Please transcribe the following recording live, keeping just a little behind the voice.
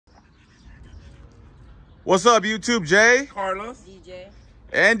What's up, YouTube? Jay, Carlos, DJ,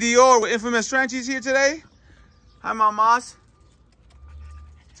 and Dior with Infamous Frenchies here today. Hi, mamas.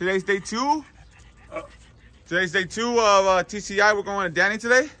 Today's day two. Today's day two of TCI. We're going to Danny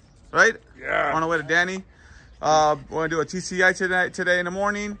today, right? Yeah. On our way to Danny. We're gonna do a TCI today in the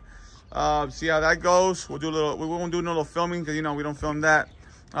morning. See how that goes. We won't do a little filming because, you know, we don't film that.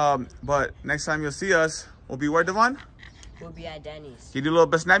 But next time you'll see us, we'll be where, Devon? we'll be at Danny's. Can you do a little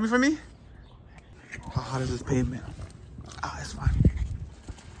bit snapping for me? How hot is this pavement? Ah, it's fine.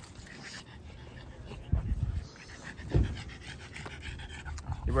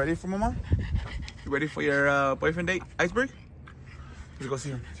 You ready for mama? You ready for your boyfriend date, Iceberg? Let's go see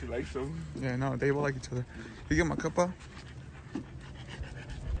him. she likes them. Yeah, no, they will like each other. You get my cup out?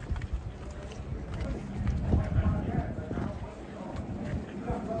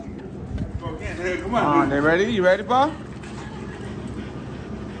 Hey, come on. They ready? You ready, pa?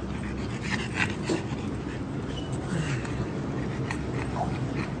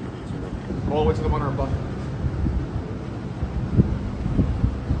 All the way to the one, pa.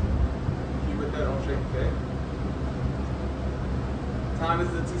 Keep it there, don't shake, okay? Time is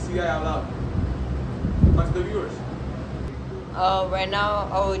the TCI out loud. Talk to the viewers. Right now,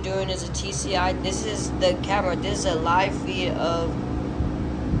 all we're doing is a TCI. This is the camera. This is a live feed of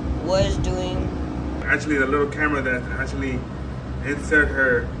what it's doing. Actually, the little camera that actually insert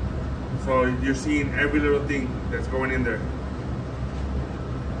her, so you're seeing every little thing that's going in there.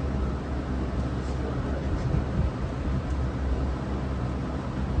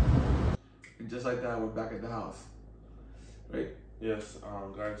 And just like that, we're back at the house. Right? Yes,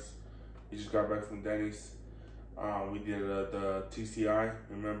 guys, we just got back from Danny's. We did the TCI.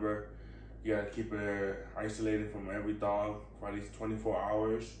 Remember, you gotta keep it isolated from every dog for at least 24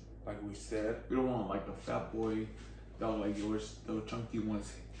 hours, like we said. We don't want like a fat boy dog like yours, the chunky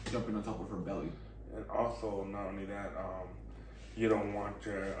ones jumping on top of her belly. And also, not only that, you don't want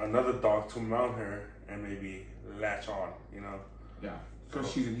another dog to mount her and maybe latch on, you know? Yeah, because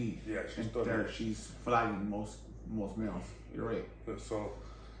she's in heat. Yeah, she's and still there. there. She's flagging most males. You're right. So,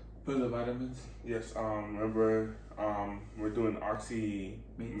 Put the vitamins. yes, remember, we're doing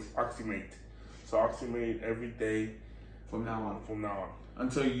Oxymate. So Oxymate every day From now on. From now on.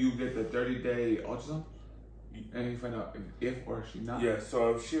 Until you get the 30-day ultrasound, and you find out if or she not. Yeah.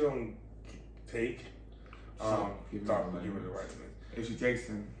 So if she don't take, Stop give giving her her the vitamins. vitamins. If she takes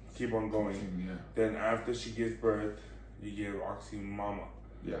them, Keep on going. yeah. Then after she gives birth, you give Oxy Mama.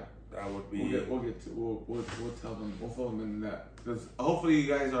 Yeah. That would be. We'll tell them. We'll follow them in that. Because hopefully you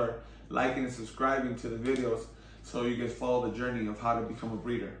guys are liking and subscribing to the videos, so you guys follow the journey of how to become a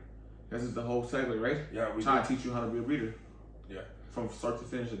breeder. This is the whole segue, right? Yeah, we trying to teach you how to be a breeder. Yeah. From start to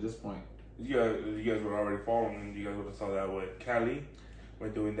finish at this point. You guys were already following. You guys would have saw that with Cali. We're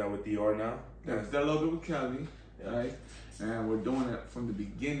doing that with Dior now. That's that a little bit with Cali, right? And we're doing it from the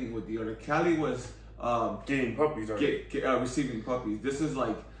beginning with Dior. Cali was getting puppies already. Receiving puppies. This is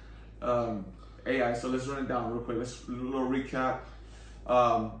like AI. So let's run it down real quick. Let's do a little recap.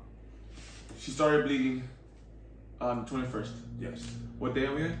 She started bleeding on the 21st. Yes. What day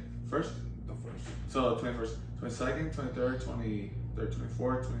are we in? First? The first. So 21st, 22nd, 23rd, 23rd,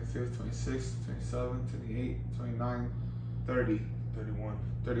 24th, 25th, 26th, 27th, 28th, 29th, 30, 31.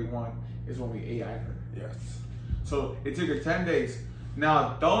 31 is when we AI'd her. Yes. So it took her 10 days.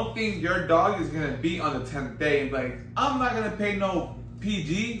 Now, don't think your dog is gonna be on the 10th day and be like, I'm not gonna pay no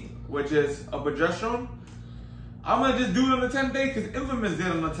PG, which is a progesterone. I'm gonna just do it on the 10th day because Infamous did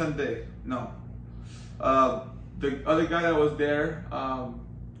it on the 10th day. No. The other guy that was there,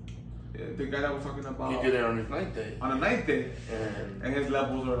 the guy that was talking about, He did it on his 9th day. on the 9th day, and his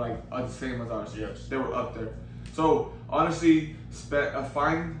levels are like the same as ours. Yes. They were up there. So honestly,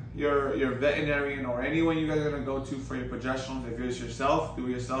 find your veterinarian or anyone you guys are gonna go to for your progesterones. If it's yourself, do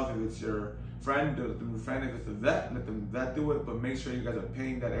it yourself. If it's your friend, do it with your friend. If it's the vet, let the vet do it. But make sure you guys are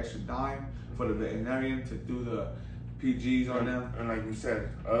paying that extra dime for the veterinarian to do the PGs on them. And like we said,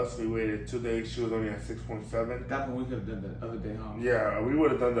 we waited 2 days. She was only at 6.7. At that point, we could have done the other day, huh? Yeah, we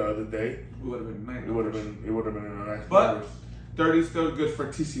would have done the other day. We would have been mad. It would have been in a nice But numbers. 30 is still good for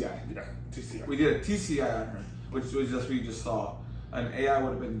TCI. Yeah, TCI. We did a TCI on her, which was just we just saw. An AI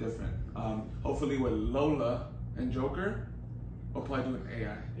would have been different. Hopefully with Lola and Joker, we'll probably do an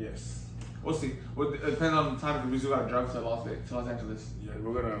AI. Yes. We'll see. It depends on the time because we still got drugs to Los Angeles. Yeah,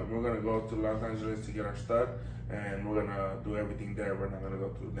 we're gonna go to Los Angeles to get our stud, and we're gonna do everything there. We're not gonna go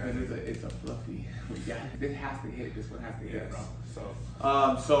to that. It's a fluffy. Yeah, it has to hit. This one has to hit, bro.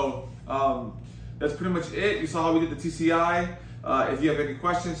 So that's pretty much it. You saw how we did the TCI. If you have any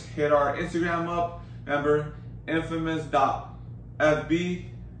questions, hit our Instagram up. Remember, Infamous.fb.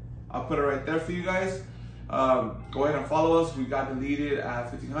 I'll put it right there for you guys. Go ahead and follow us. We got deleted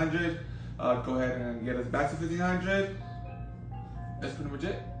at 1500. Go ahead and get us back to 1500. That's pretty much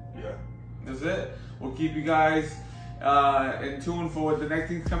it. Yeah. That's it. We'll keep you guys in tune for what the next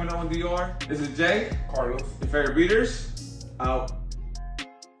thing's coming on with Dior. This is Jay. Carlos. Your favorite beaters. Out.